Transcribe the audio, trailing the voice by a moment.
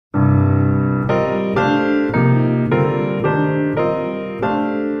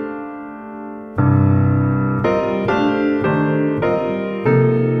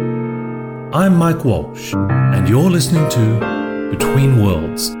Mike Walsh, and you're listening to Between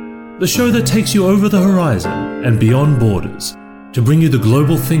Worlds, the show that takes you over the horizon and beyond borders to bring you the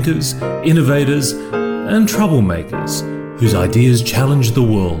global thinkers, innovators, and troublemakers whose ideas challenge the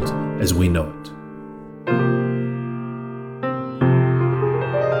world as we know it.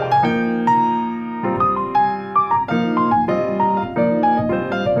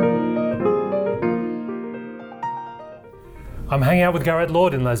 I'm hanging out with Garrett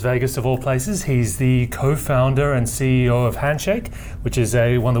Lord in Las Vegas, of all places. He's the co-founder and CEO of Handshake, which is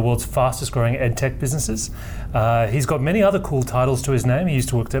one of the world's fastest growing edtech businesses. He's got many other cool titles to his name. He used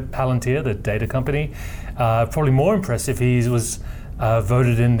to work at Palantir, the data company. Probably more impressive, he was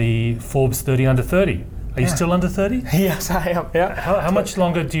voted in the Forbes 30 Under 30. Are you still under 30? Yes, I am. Yeah. How much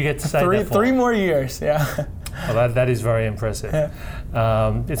longer do you get to stay there for? 3 more years, yeah. Well, that is very impressive.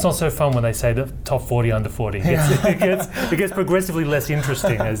 Yeah. It's not so fun when they say the top 40 under 40. It gets progressively less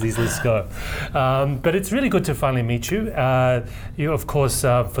interesting as these lists go. But it's really good to finally meet you. You, of course,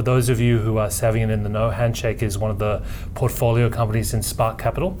 for those of you who are savvy and in the know, Handshake is one of the portfolio companies in Spark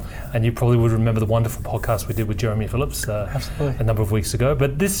Capital, and you probably would remember the wonderful podcast we did with Jeremy Phillips a number of weeks ago.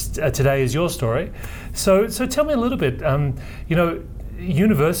 But this today is your story. So tell me a little bit.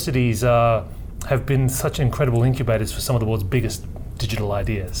 Universities have been such incredible incubators for some of the world's biggest digital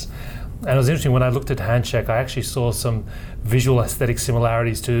ideas. And it was interesting, when I looked at Handshake, I actually saw some visual aesthetic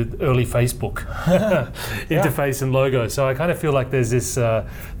similarities to early Facebook interface and logo. So I kind of feel like there's this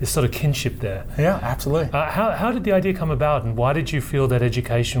sort of kinship there. Yeah, absolutely. How did the idea come about, and why did you feel that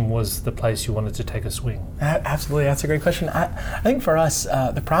education was the place you wanted to take a swing? Absolutely, that's a great question. I think for us,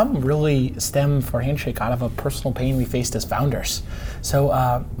 the problem really stemmed for Handshake out of a personal pain we faced as founders. So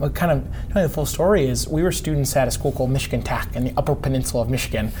kind of the full story is we were students at a school called Michigan Tech in the Upper Peninsula of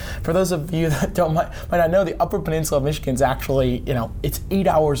Michigan. For those of you that might not know, the Upper Peninsula of Michigan is actually, it's 8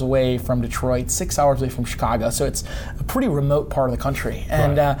 hours away from Detroit, 6 hours away from Chicago. So it's a pretty remote part of the country.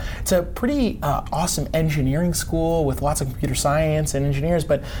 And it's a pretty awesome engineering school with lots of computer science and engineers.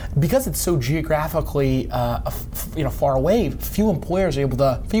 But because it's so geographically far away, few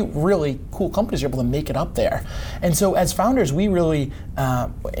really cool companies are able to make it up there. And so as founders, we really,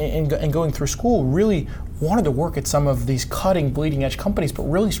 in going through school, really wanted to work at some of these cutting, bleeding edge companies, but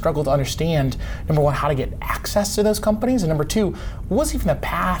really struggled to understand, number one, how to get access to those companies, and number two, what was even the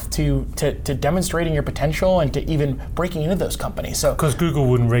path to demonstrating your potential and to even breaking into those companies. So, because Google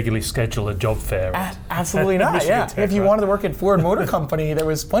wouldn't regularly schedule a job fair. Absolutely not. Yeah, Tech, if you wanted to work at Ford Motor Company, there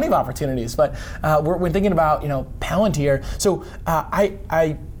was plenty of opportunities. But we're thinking about Palantir. So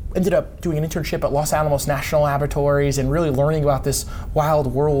I ended up doing an internship at Los Alamos National Laboratories and really learning about this wild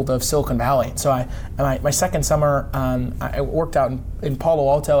world of Silicon Valley. So my second summer, I worked out in Palo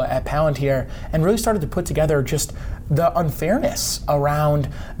Alto at Palantir and really started to put together just the unfairness around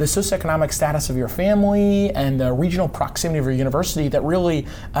the socioeconomic status of your family and the regional proximity of your university that really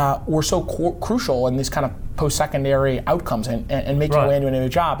were so crucial in these kind of post-secondary outcomes and making your way into a new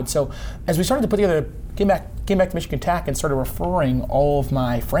job. And so as we started to put together, came back to Michigan Tech and started referring all of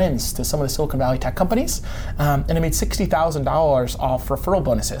my friends to some of the Silicon Valley tech companies. And I made $60,000 off referral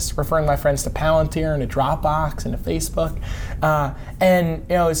bonuses, referring my friends to Palantir and to Dropbox and to Facebook.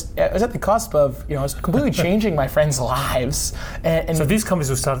 And I was at the cusp of, I was completely changing my friends' lives. And so these companies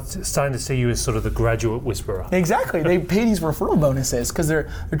were starting to see you as sort of the graduate whisperer. Exactly. They pay these referral bonuses because they're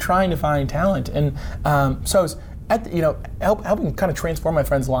trying to find talent. And so I was helping kind of transform my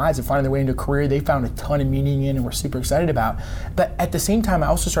friends' lives and finding their way into a career they found a ton of meaning in and were super excited about. But at the same time, I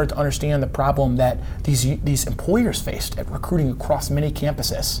also started to understand the problem that these employers faced at recruiting across many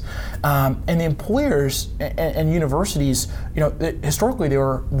campuses. And the employers and universities, historically they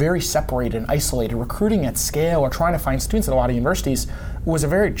were very separated and isolated. Recruiting at scale or trying to find students at a lot of universities was a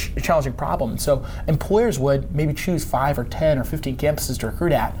very challenging problem. So employers would maybe choose 5 or 10 or 15 campuses to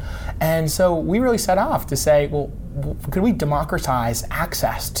recruit at. And so we really set off to say, well, could we democratize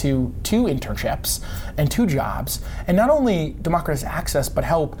access to internships and to jobs, and not only democratize access, but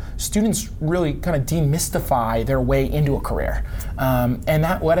help students really kind of demystify their way into a career. And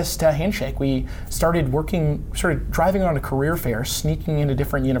that led us to Handshake. We started driving around to career fairs, sneaking into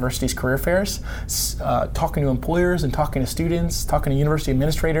different universities' career fairs, talking to employers and talking to students, talking to university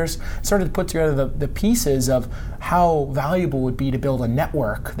administrators, started to put together the pieces of how valuable it would be to build a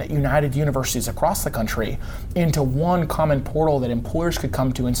network that united universities across the country into one common portal that employers could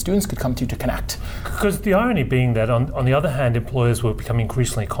come to and students could come to connect. Because the irony being that on the other hand, employers were becoming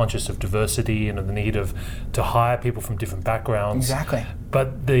increasingly conscious of diversity and of the need to hire people from different backgrounds. Exactly.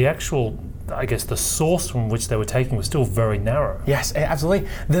 But the actual I guess the source from which they were taking was still very narrow. Yes, absolutely.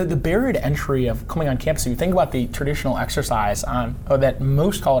 The barrier to entry of coming on campus, if you think about the traditional exercise that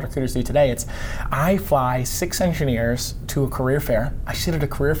most college recruiters do today, it's I fly 6 engineers to a career fair, I sit at a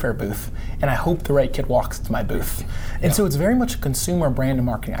career fair booth, and I hope the right kid walks to my booth. And so it's very much a consumer brand and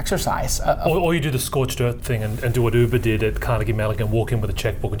marketing exercise. Or you do the scorched earth thing and do what Uber did at Carnegie Mellon and walk in with a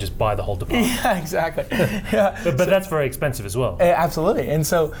checkbook and just buy the whole department. Yeah, exactly. Yeah. But that's very expensive as well. Absolutely. And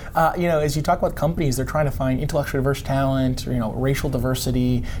so, as you talk about companies, they're trying to find intellectually diverse talent, racial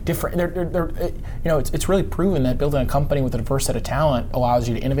diversity, different. It's really proven that building a company with a diverse set of talent allows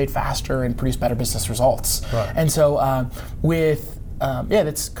you to innovate faster and produce better business results. Right. And so,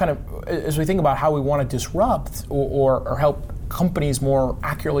 that's kind of as we think about how we want to disrupt or help companies more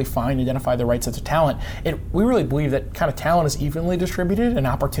accurately find and identify the right sets of talent, we really believe that kind of talent is evenly distributed and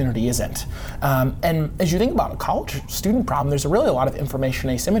opportunity isn't. And as you think about a college student problem, there's really a lot of information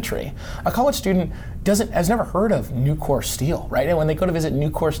asymmetry. A college student has never heard of Nucor Steel, right? And when they go to visit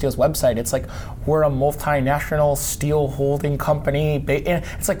Nucor Steel's website, it's like, we're a multinational steel holding company. And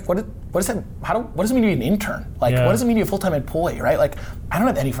it's like, what does that? What does it mean to be an intern? Like, What does it mean to be a full-time employee, right? Like, I don't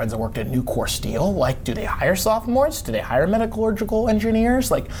have any friends that worked at Nucor Steel. Like, do they hire sophomores? Do they hire metallurgical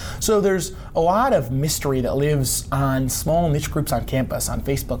engineers? Like, so there's a lot of mystery that lives on small niche groups on campus, on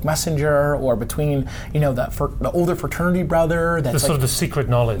Facebook Messenger, or between, the older fraternity brother. That's sort of the secret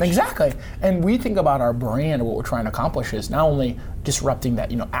knowledge. Exactly. And we think about our brand, what we're trying to accomplish is not only disrupting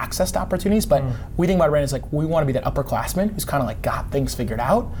that, access to opportunities, but we think about our brand as like, we want to be that upperclassman who's kind of like got things figured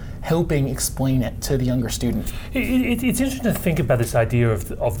out, helping explain it to the younger student. It's interesting to think about this idea of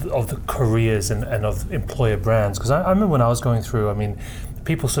the careers and of employer brands, because I remember when I was going through,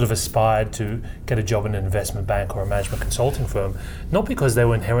 people sort of aspired to get a job in an investment bank or a management consulting firm, not because they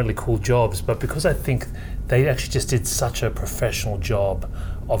were inherently cool jobs, but because I think they actually just did such a professional job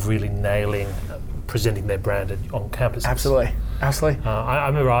of really nailing presenting their brand on campuses. Absolutely. I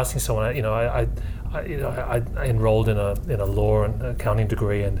remember asking someone, I enrolled in a law and accounting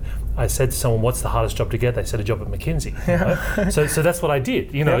degree, and I said to someone, "What's the hardest job to get?" They said a job at McKinsey. Right? So that's what I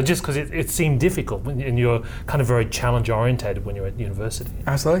did. Just because it seemed difficult, and you're kind of very challenge orientated when you're at university.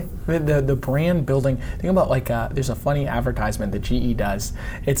 Absolutely. The brand building. Think about there's a funny advertisement that GE does.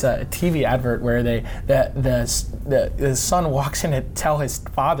 It's a TV advert where the son walks in to tell his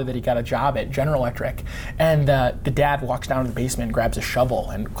father that he got a job at General Electric, and the dad walks down to the basement and grabs a shovel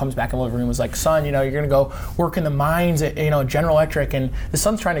and comes back in the living room and was like, "Son, you're going to go work in the mines at General Electric," and the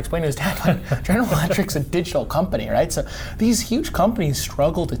son's trying to explain to his dad, like, General Electric's a digital company, right? So these huge companies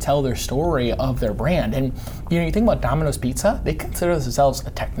struggle to tell their story of their brand. And you think about Domino's Pizza, they consider themselves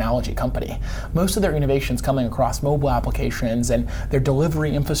a technology company. Most of their innovations coming across mobile applications and their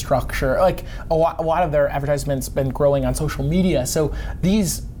delivery infrastructure. Like a lot of their advertisements been growing on social media. So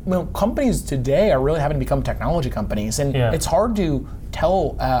these companies today are really having to become technology companies, and it's hard to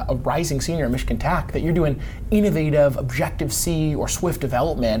tell a rising senior at Michigan Tech that you're doing innovative Objective-C or Swift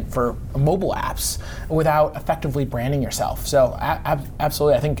development for mobile apps without effectively branding yourself. So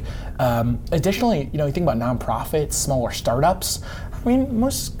absolutely, I think additionally, you think about nonprofits, smaller startups.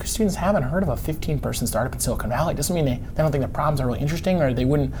 Most students haven't heard of a 15-person startup in Silicon Valley. It doesn't mean they don't think their problems are really interesting or they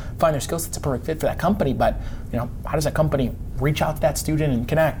wouldn't find their skill sets a perfect fit for that company, but how does that company reach out to that student and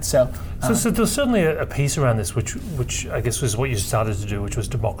connect? So there's certainly a piece around this which I guess was what you started to do, which was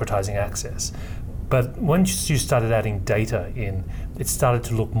democratizing access. But once you started adding data in, it started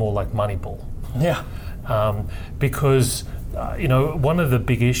to look more like Moneyball. Yeah. Because one of the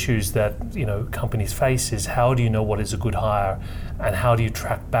big issues that companies face is, how do you know what is a good hire, and how do you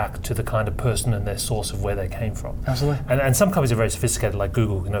track back to the kind of person and their source of where they came from? Absolutely. And some companies are very sophisticated, like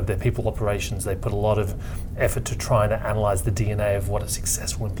Google. Their people operations, they put a lot of effort to trying to analyze the DNA of what a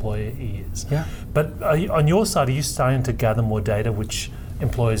successful employee is. Yeah. But on your side, are you starting to gather more data which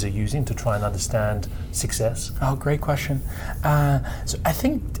employers are using to try and understand success? Oh, great question. So I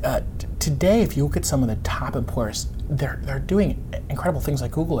think today, if you look at some of the top employers, they're doing incredible things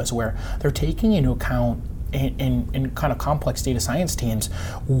like Google is, where they're taking into account in kind of complex data science teams,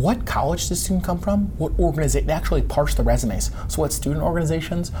 what college does the student come from, what organization, they actually parse the resumes. So what student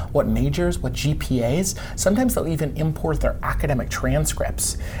organizations, what majors, what GPAs, sometimes they'll even import their academic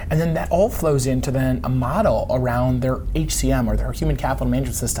transcripts. And then that all flows into then a model around their HCM or their human capital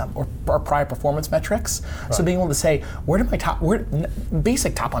management system or prior performance metrics. Right. So being able to say,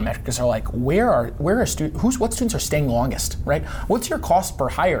 basic top line metrics are like, what students are staying longest, right? What's your cost per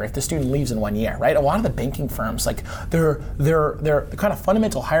hire if the student leaves in 1 year, right? A lot of the banking banking firms. Like their kind of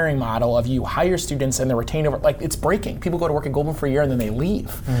fundamental hiring model of you hire students and they're retained over, like it's breaking. People go to work at Goldman for a year and then they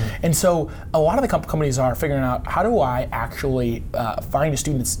leave. And so a lot of the companies are figuring out, how do I actually find a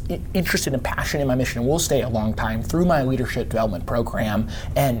student that's interested and passionate in my mission and will stay a long time through my leadership development program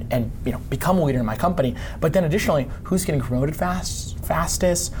and become a leader in my company. But then additionally, who's getting promoted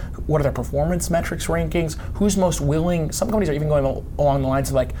fastest? What are their performance metrics rankings? Who's most willing? Some companies are even going along the lines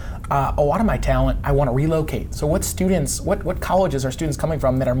of like, a lot of my talent, I want to relocate. So what colleges are students coming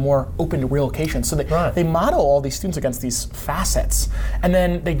from that are more open to relocation? So they model all these students against these facets. And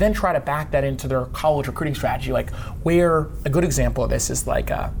then they try to back that into their college recruiting strategy. Like where a good example of this is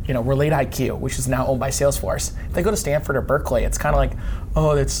like, Relate IQ, which is now owned by Salesforce. If they go to Stanford or Berkeley, it's kind of like,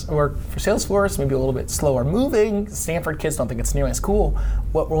 we're for Salesforce, maybe a little bit slower moving. Stanford kids don't think it's nearly as cool.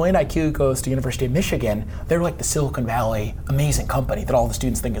 What Relate IQ goes to University of Michigan, they're like the Silicon Valley amazing company that all the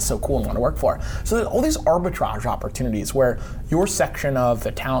students think is so cool and want to work for. So there's all these arbitrage opportunities where your section of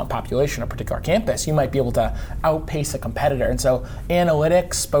the talent population of a particular campus, you might be able to outpace a competitor. And so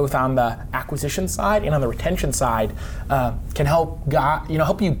analytics, both on the acquisition side and on the retention side, can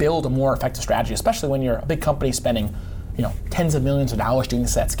help you build a more effective strategy, especially when you're a big company spending tens of millions of dollars doing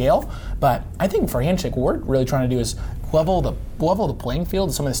this at scale. But I think for Handshake, what we're really trying to do is level the playing field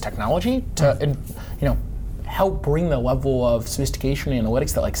to some of this technology to help bring the level of sophistication and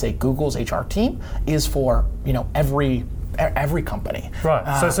analytics that, like, say, Google's HR team is for every company.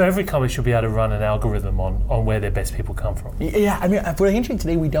 Right. So every company should be able to run an algorithm on where their best people come from. Yeah. I mean, for Handshake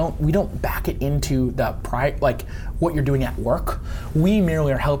today, we don't back it into the what you're doing at work. We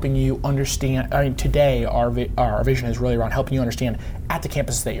merely are helping you understand. I mean, today our vision is really around helping you understand at the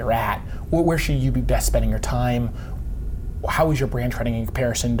campuses that you're at, where should you be best spending your time. How is your brand trending in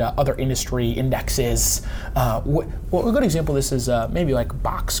comparison to other industry indexes? A good example of this is maybe like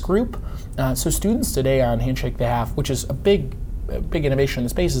Box Group. So students today on Handshake, they have, which is a big innovation in the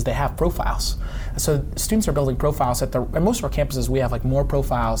space, is they have profiles. So students are building profiles at most of our campuses. We have like more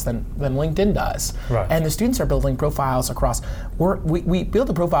profiles than LinkedIn does. Right. And the students are building profiles across. We build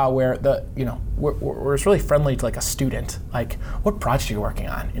a profile where where it's really friendly to like a student. Like, what project are you working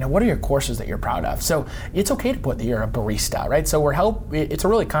on? What are your courses that you're proud of? So it's okay to put that you're a barista, right? So it's a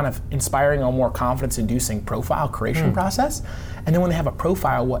really kind of inspiring or more confidence-inducing profile creation process. And then when they have a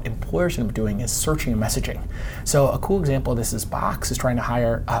profile, what employers end up doing is searching and messaging. So a cool example of this is Box is trying to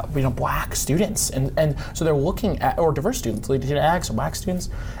hire Black students, and so they're looking at, or diverse students, Latinx or Black students,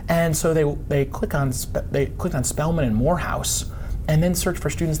 and so they click on Spelman and Morehouse, and then search for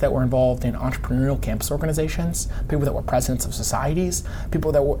students that were involved in entrepreneurial campus organizations, people that were presidents of societies,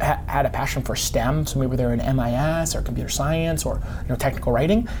 people that had a passion for STEM, so maybe they're in MIS or computer science or technical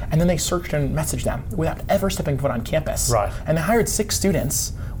writing, and then they searched and messaged them without ever stepping foot on campus. Right. And they hired 6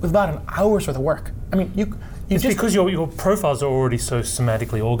 students with about an hour's worth of work. I mean, it's because your profiles are already so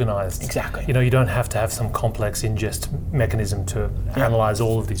semantically organized. Exactly. You don't have to have some complex ingest mechanism to analyze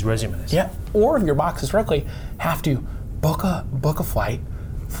all of these resumes. Yeah. Or if your boxes directly have to book a flight,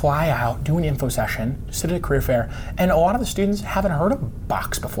 fly out, do an info session, sit at a career fair, and a lot of the students haven't heard of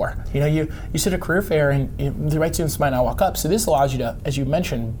Box before. You sit at a career fair and the right students might not walk up. So this allows you to, as you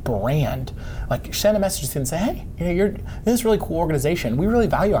mentioned, brand. Like, say, send a message to students and say, hey, you're this really cool organization. We really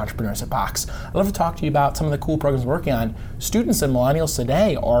value entrepreneurs at Box. I'd love to talk to you about some of the cool programs we're working on. Students and millennials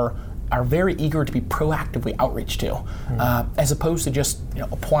today are very eager to be proactively outreached to, as opposed to just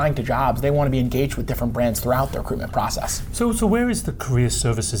applying to jobs. They want to be engaged with different brands throughout the recruitment process. So where is the career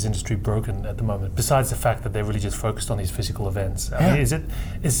services industry broken at the moment, besides the fact that they're really just focused on these physical events? I mean, is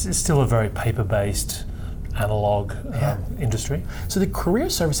it still a very paper-based, analog industry? So the career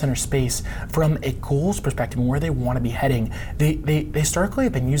service center space, from a goals perspective and where they want to be heading, they historically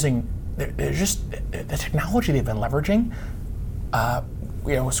have been using, they're just, the technology they've been leveraging,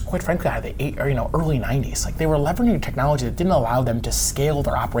 was quite frankly out of the early 90s. Like, they were leveraging technology that didn't allow them to scale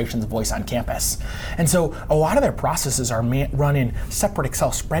their operations voice on campus. And so a lot of their processes are run in separate Excel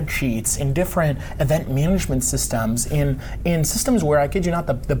spreadsheets, in different event management systems, in systems where, I kid you not,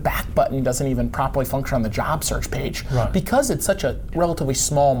 the back button doesn't even properly function on the job search page. Right. Because it's such a relatively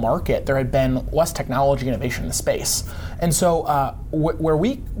small market, there had been less technology innovation in the space. And so where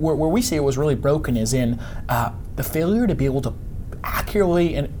we see it was really broken is in the failure to be able to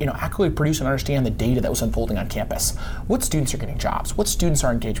accurately produce and understand the data that was unfolding on campus. What students are getting jobs? What students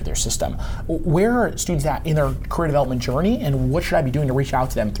are engaged with their system? Where are students at in their career development journey? And what should I be doing to reach out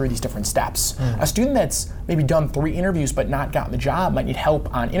to them through these different steps? A student that's maybe done 3 interviews but not gotten the job might need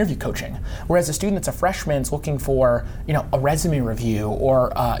help on interview coaching. Whereas a student that's a freshman is looking for a resume review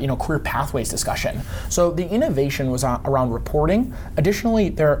or career pathways discussion. So the innovation was around reporting. Additionally,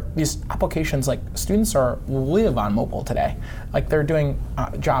 there are these applications like students live on mobile today. Like they're doing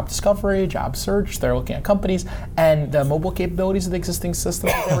job discovery, job search, they're looking at companies, and the mobile capabilities of the existing system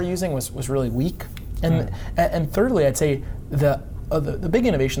that they were using was really weak. And thirdly, I'd say the big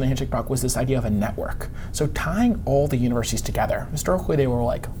innovation in the Handshake Block was this idea of a network. So tying all the universities together. Historically, they were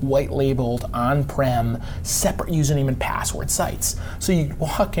like white labeled, on-prem, separate username and password sites. So you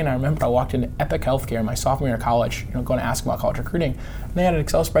walk in, I remember I walked into Epic Healthcare in my sophomore year of college, going to ask about college recruiting. And they had an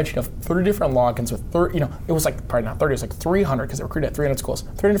Excel spreadsheet of 30 different logins with it was like, probably not 30, it was like 300 because they recruited at 300 schools,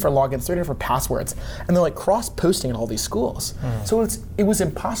 30 different logins, 30 different passwords. And they're like cross-posting at all these schools. So it was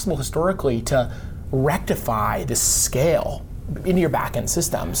impossible historically to rectify this scale into your back-end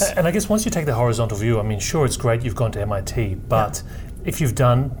systems. And I guess once you take the horizontal view, I mean, sure, it's great you've gone to MIT, but if you've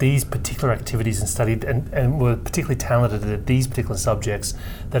done these particular activities and studied and were particularly talented at these particular subjects,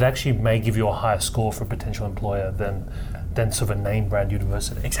 that actually may give you a higher score for a potential employer than sort of a name brand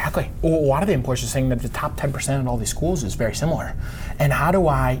university. Exactly. Well, a lot of the employers are saying that the top 10% in all these schools is very similar. And how do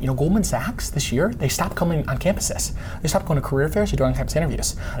Goldman Sachs this year, they stopped coming on campuses. They stopped going to career fairs, they're doing campus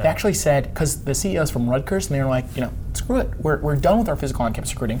interviews. They actually said, because the CEOs from Rutgers, and they were like, screw it. We're done with our physical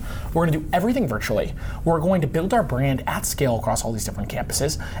on-campus recruiting. We're going to do everything virtually. We're going to build our brand at scale across all these different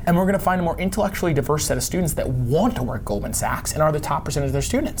campuses, and we're going to find a more intellectually diverse set of students that want to work at Goldman Sachs and are the top percentage of their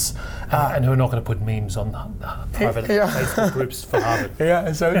students. And who are not going to put memes on the private Facebook groups for Harvard.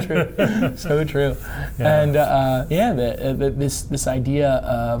 Yeah, so true. So true. Yeah. And this idea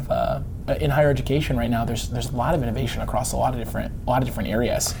of in higher education right now, there's a lot of innovation across a lot of different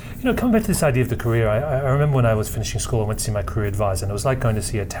areas. Coming back to this idea of the career, I remember when I was finishing school, I went to see my career advisor, and it was like going to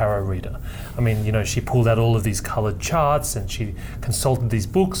see a tarot reader. I mean, she pulled out all of these colored charts, and she consulted these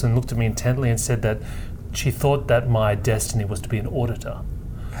books and looked at me intently and said that she thought that my destiny was to be an auditor.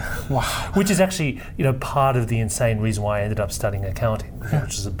 Wow. Which is actually, part of the insane reason why I ended up studying accounting,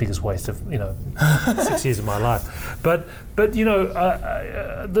 which is the biggest waste of, 6 years of my life. But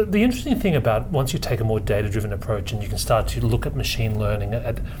the interesting thing about once you take a more data-driven approach and you can start to look at machine learning,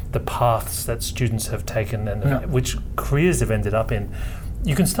 at the paths that students have taken and which careers they've ended up in,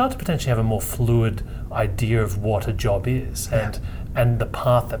 you can start to potentially have a more fluid idea of what a job is and the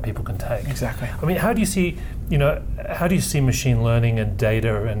path that people can take. Exactly. I mean, how do you see machine learning and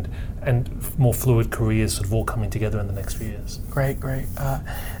data and more fluid careers sort of all coming together in the next few years? Great.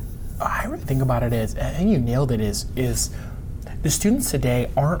 I really think about it as, I think you nailed it, is the students today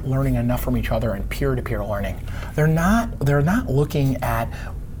aren't learning enough from each other in peer-to-peer learning. They're not looking at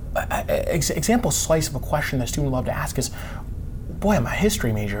example slice of a question that a student would love to ask is, boy, I'm a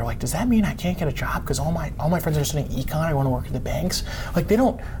history major. Like, does that mean I can't get a job because all my friends are studying econ? I want to work at the banks. Like, they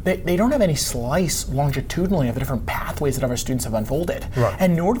don't have any slice longitudinally of the different pathways that other students have unfolded, right.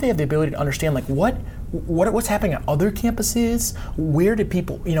 And nor do they have the ability to understand like what's happening at other campuses. Where did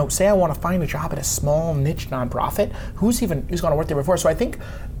people, say I want to find a job at a small niche nonprofit? Who's going to work there before? So I think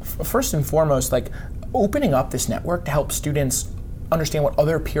first and foremost, like opening up this network to help students understand what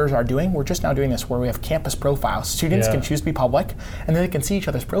other peers are doing. We're just now doing this where we have campus profiles. Students can choose to be public, and then they can see each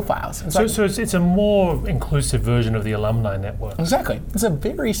other's profiles. So it's a more inclusive version of the alumni network. Exactly. It's a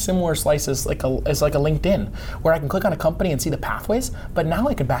very similar slice as like a LinkedIn, where I can click on a company and see the pathways, but now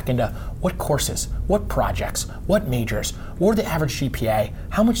I can back into what courses, what projects, what majors, what were the average GPA,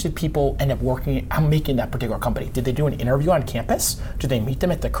 how much did people end up making that particular company? Did they do an interview on campus? Did they meet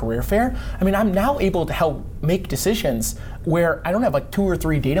them at the career fair? I mean, I'm now able to help make decisions where I don't have like 2 or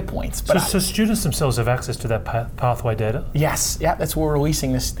 3 data points. But so students themselves have access to that pathway data? Yes, that's what we're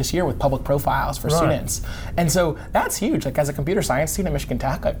releasing this year with public profiles for students. And so that's huge. Like as a computer science student at Michigan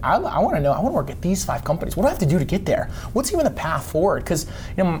Tech, like, I want to work at these 5 companies. What do I have to do to get there? What's even the path forward? Because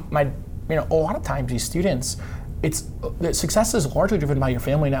a lot of times these students, the success is largely driven by your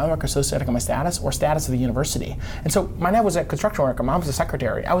family network or socioeconomic status or status of the university. And so my dad was a construction worker, mom was a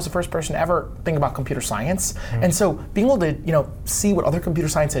secretary. I was the first person to ever think about computer science. Mm-hmm. And so being able to see what other computer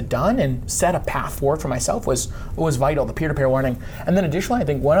science had done and set a path forward for myself was vital, the peer-to-peer learning. And then additionally, I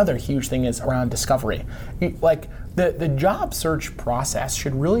think one other huge thing is around discovery. Like the job search process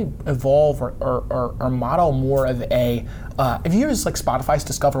should really evolve or model more of a, have you used like Spotify's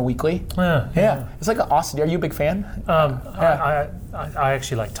Discover Weekly? Yeah. It's like an awesome, are you a big fan? I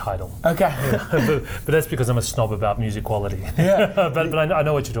actually like title. Okay. but that's because I'm a snob about music quality. Yeah. but I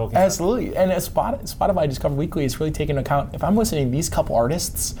know what you're talking Absolutely. And as Spotify Discover Weekly is really taking into account, if I'm listening to these couple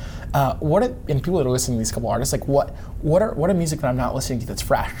artists, and people that are listening to these couple artists, like what are music that I'm not listening to that's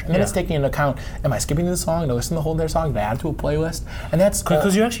fresh? And then it's taking into account, am I skipping to the song? Do I listen to the whole entire song? Do I add it to a playlist? And that's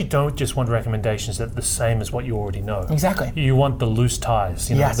because you actually don't just want recommendations that are the same as what you already know. Exactly. You want the loose ties,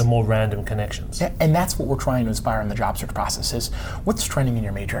 the more random connections. Yeah, and that's what we're trying to inspire in the job search process is what's trending in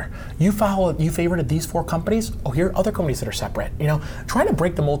your major. You favorited these 4 companies. Oh, here are other companies that are separate. Trying to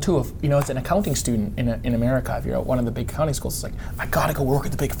break the mold too of, as an accounting student in America, if you're at one of the big accounting schools, it's like, I gotta go work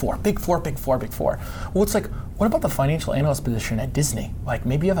at the Big Four. Big Four. Well, it's like, what about the financial analyst position at Disney? Like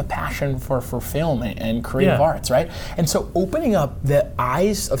maybe you have a passion for film and creative arts, right? And so opening up the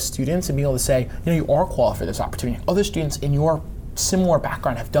eyes of students and being able to say, you are qualified for this opportunity. Other students in your similar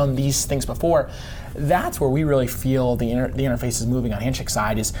background have done these things before. That's where we really feel the interface is moving on Handshake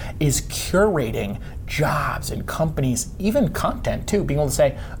side is curating jobs and companies, even content too, being able to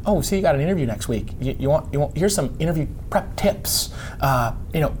say, oh, so you got an interview next week. You want here's some interview prep tips.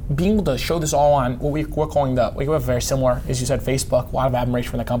 Being able to show this all on what we're calling we have very similar, as you said, Facebook, a lot of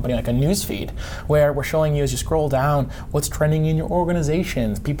admiration from the company, like a news feed, where we're showing you as you scroll down what's trending in your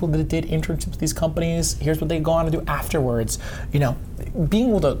organizations, people that did internships with these companies, here's what they go on to do afterwards. Being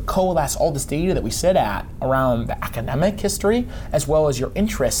able to coalesce all this data that we sit at around the academic history as well as your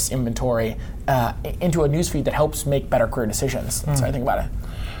interests inventory into a newsfeed that helps make better career decisions. That's how I think about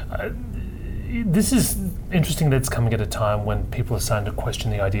it. This is interesting that it's coming at a time when people are starting to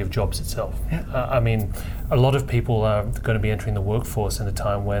question the idea of jobs itself. Yeah. A lot of people are going to be entering the workforce in a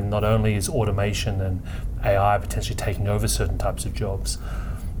time when not only is automation and AI potentially taking over certain types of jobs,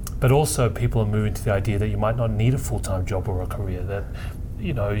 but also people are moving to the idea that you might not need a full-time job or a career, that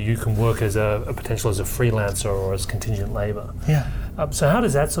you can work as a freelancer or as contingent labor. Yeah. So how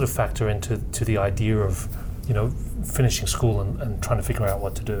does that sort of factor into the idea of finishing school and trying to figure out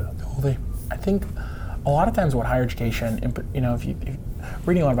what to do? Totally. I think a lot of times what higher education, if you're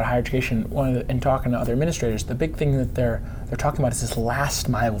reading a lot about higher education and talking to other administrators, the big thing that they're talking about is this last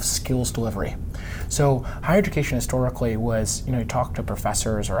mile of skills delivery. So higher education historically was, you talk to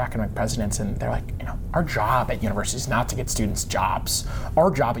professors or academic presidents and they're like, our job at university is not to get students jobs. Our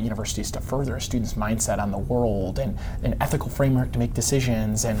job at university is to further a student's mindset on the world and an ethical framework to make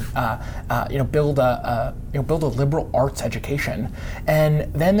decisions and build a liberal arts education.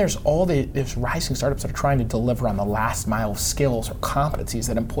 And then there's all these rising startups that are trying to deliver on the last mile of skills or competencies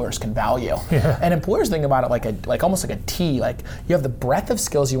that employers can value. Yeah. And employers think about it like almost like a T. Like you have the breadth of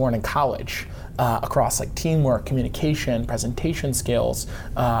skills you learn in college. Across like teamwork, communication, presentation skills,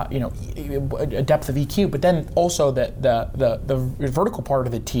 a depth of EQ, but then also the vertical part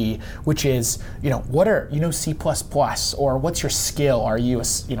of the T, which is what are C++ or what's your skill? Are you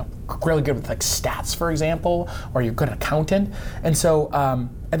really good with like stats, for example, or are you a good accountant? And so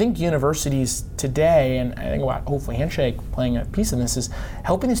I think universities today, and I think about hopefully Handshake playing a piece in this, is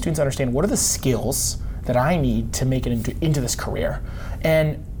helping the students understand what are the skills that I need to make it into this career.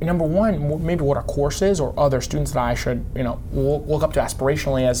 And number one, maybe what are courses or other students that I should, look up to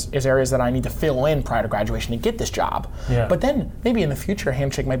aspirationally as areas that I need to fill in prior to graduation to get this job. Yeah. But then maybe in the future,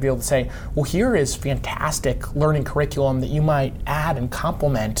 Handshake might be able to say, well, here is fantastic learning curriculum that you might add and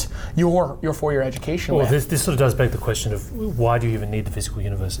complement your 4-year education with. This sort of does beg the question of why do you even need the physical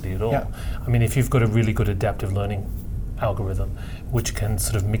university at all? Yeah. If you've got a really good adaptive learning algorithm, which can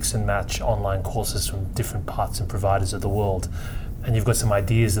sort of mix and match online courses from different parts and providers of the world, and you've got some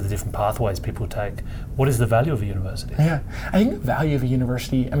ideas of the different pathways people take, what is the value of a university? Yeah, I think the value of a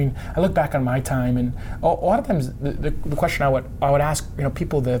university, I look back on my time, and a lot of times the question I would ask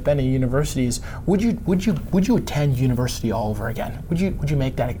people that have been at universities, would you attend university all over again? Would you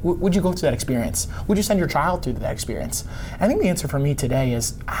make that? Would you go through that experience? Would you send your child through that experience? I think the answer for me today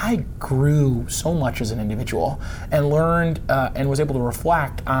is I grew so much as an individual and learned and was able to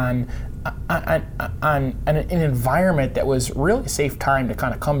reflect on an environment that was really a safe time to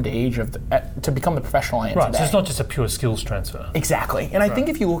kind of come to age to become the professional I am today. So it's not just a pure skills transfer. Exactly. And I think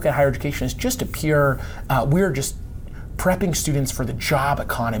if you look at higher education, it's just a pure, we're just prepping students for the job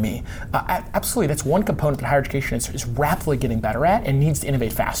economy. Absolutely, that's one component that higher education is rapidly getting better at and needs to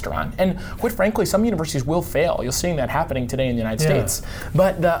innovate faster on. And quite frankly, some universities will fail. You're seeing that happening today in the United States.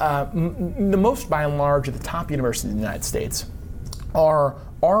 But the most, by and large, of the top universities in the United States are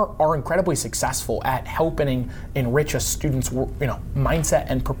incredibly successful at helping enrich a student's mindset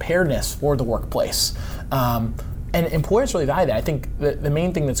and preparedness for the workplace. And employers really value that. I think the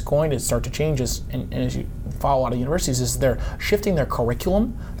main thing that's going to start to change is, and as you follow a lot of universities, is they're shifting their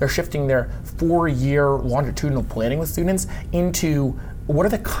curriculum, they're shifting their 4-year longitudinal planning with students into what are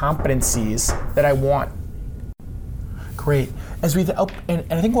the competencies that I want. Great. As we and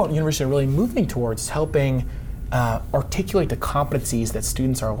I think what universities are really moving towards is helping articulate the competencies that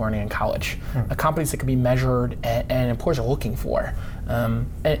students are learning in college, competencies that can be measured and employers are looking for. And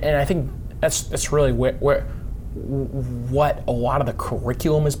I think that's really what a lot of the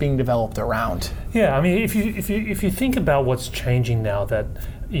curriculum is being developed around. Yeah, I mean, if you think about what's changing now, that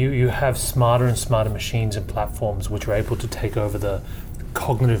you have smarter and smarter machines and platforms which are able to take over the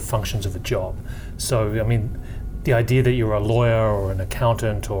cognitive functions of a job. So, I mean, the idea that you're a lawyer or an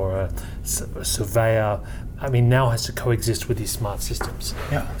accountant or a surveyor, I mean, now has to coexist with these smart systems.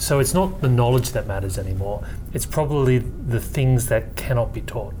 Yeah. So it's not the knowledge that matters anymore. It's probably the things that cannot be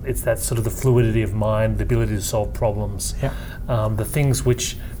taught. It's that sort of the fluidity of mind, the ability to solve problems, the things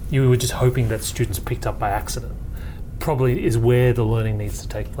which you were just hoping that students picked up by accident. Probably is where the learning needs to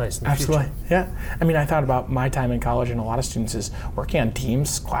take place in the Absolutely. future. Yeah. I mean, I thought about my time in college, and a lot of students is working on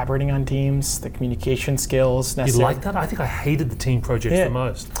teams, collaborating on teams, the communication skills necessary. You like that? I think I hated the team projects the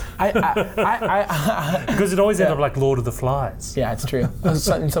most. I Because it always ended up like Lord of the Flies. Yeah, it's true. In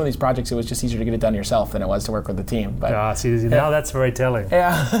some of these projects, it was just easier to get it done yourself than it was to work with the team. But now that's very telling.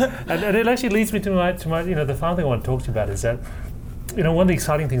 Yeah. and it actually leads me to my the final thing I want to talk to you about is that, one of the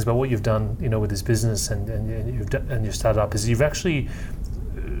exciting things about what you've done, with this business and your startup is you've actually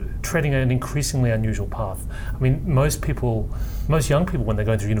treading an increasingly unusual path. I mean, most young people when they're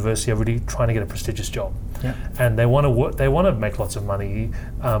going through university are really trying to get a prestigious job, and they want to work. They want to make lots of money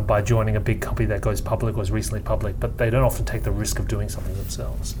by joining a big company that goes public or is recently public, but they don't often take the risk of doing something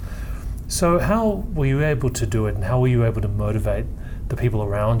themselves. So, how were you able to do it, and how were you able to motivate the people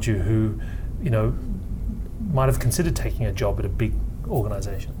around you who, might have considered taking a job at a big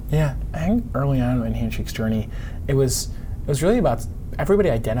organization? Yeah, I think early on in Handshake's journey, it was really about everybody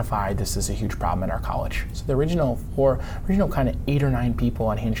identified this as a huge problem at our college. So the original kind of 8 or 9 people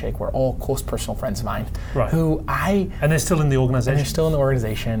on Handshake were all close personal friends of mine. Right. And they're still in the organization. And they're still in the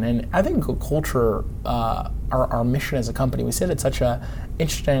organization. And I think culture, our mission as a company, we sit at such a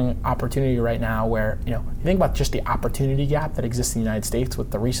interesting opportunity right now where, you think about just the opportunity gap that exists in the United States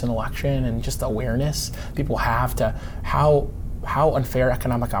with the recent election and just the awareness people have to how unfair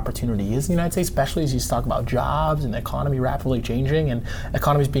economic opportunity is in the United States, especially as you talk about jobs and the economy rapidly changing and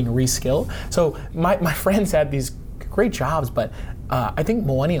economies being reskilled. So my friends had these great jobs, but I think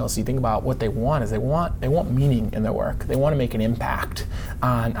millennials, you think about what they want is they want meaning in their work. They want to make an impact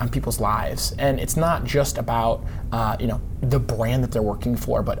on people's lives, and it's not just about the brand that they're working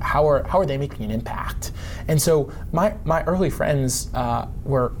for, but how are they making an impact? And so my early friends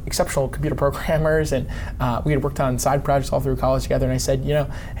were exceptional computer programmers, and we had worked on side projects all through college together. And I said,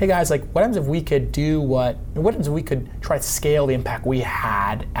 hey guys, like, what happens if we could what happens if we could try to scale the impact we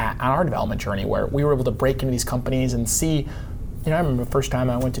had on our development journey, where we were able to break into these companies and see. I remember the first time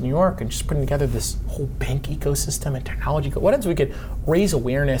I went to New York and just putting together this whole bank ecosystem and technology. What if we could raise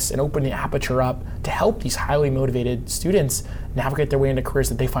awareness and open the aperture up to help these highly motivated students navigate their way into careers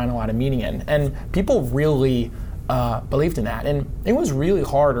that they find a lot of meaning in? And people really believed in that. And it was really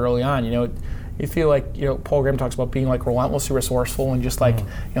hard early on. You feel like, Paul Graham talks about being like relentlessly resourceful and just like,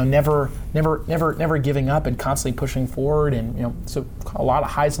 never giving up and constantly pushing forward. And, so a lot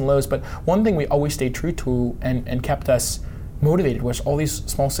of highs and lows. But one thing we always stayed true to and kept us motivated was all these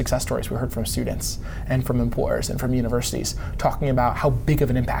small success stories we heard from students and from employers and from universities talking about how big of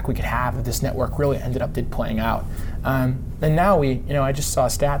an impact we could have if this network really ended up playing out. And now I just saw a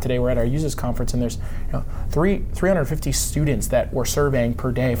stat today. We're at our users conference, and there's 350 students that we're surveying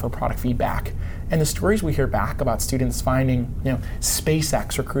per day for product feedback. And the stories we hear back about students finding,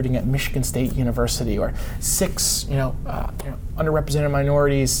 SpaceX recruiting at Michigan State University, or 6, underrepresented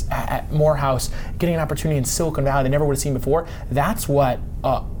minorities at Morehouse getting an opportunity in Silicon Valley they never would have seen before. That's what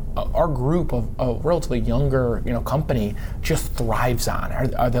our group of a relatively younger, company just thrives on.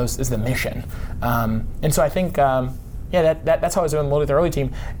 Is the mission, and so I think. That's how I was doing with the early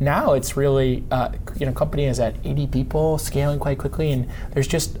team. Now it's really, company is at 80 people, scaling quite quickly, and there's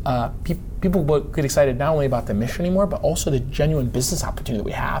just people get excited not only about the mission anymore, but also the genuine business opportunity that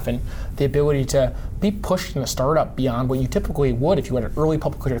we have and the ability to be pushed in a startup beyond what you typically would if you had an early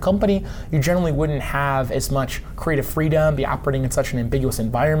publicly traded company. You generally wouldn't have as much creative freedom, be operating in such an ambiguous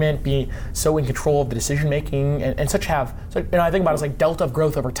environment, be so in control of the decision making, and I think about it as like delta of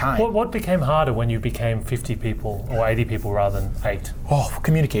growth over time. What became harder when you became 50 people or 80 people rather than 8? Oh,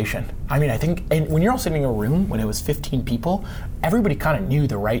 communication. I mean, I think, and when you're all sitting in a room when it was 15 people, everybody kind of knew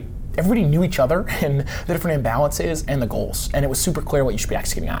the right everybody knew each other and the different imbalances and the goals, and it was super clear what you should be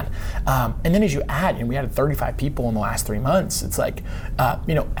executing on. And then as you add, and we added 35 people in the last 3 months, it's like,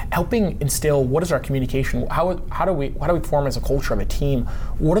 helping instill what is our communication, how do we form as a culture of a team,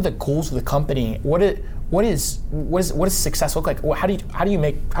 what are the goals of the company, what does success look like? How do we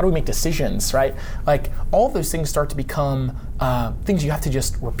make decisions, right? Like all of those things start to become things you have to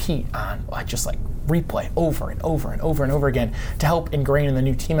just repeat on, just replay over and over and over and over again to help ingrain in the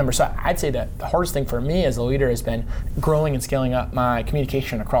new team members. So I'd say that the hardest thing for me as a leader has been growing and scaling up my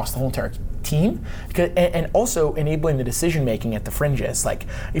communication across the whole entire team, and also enabling the decision making at the fringes. Like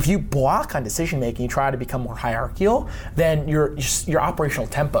if you block on decision making, you try to become more hierarchical, then your operational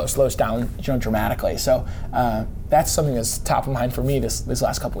tempo slows down dramatically. So that's something that's top of mind for me this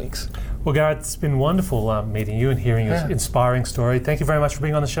last couple weeks. Well, Garrett, it's been wonderful meeting you and hearing your inspiring story. Thank you very much for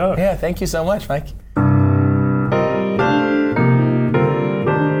being on the show. Yeah, thank you so much, Mike.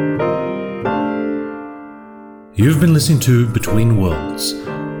 You've been listening to Between Worlds.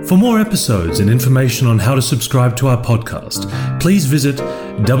 For more episodes and information on how to subscribe to our podcast, please visit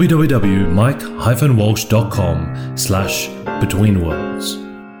www.mike-walsh.com/betweenworlds.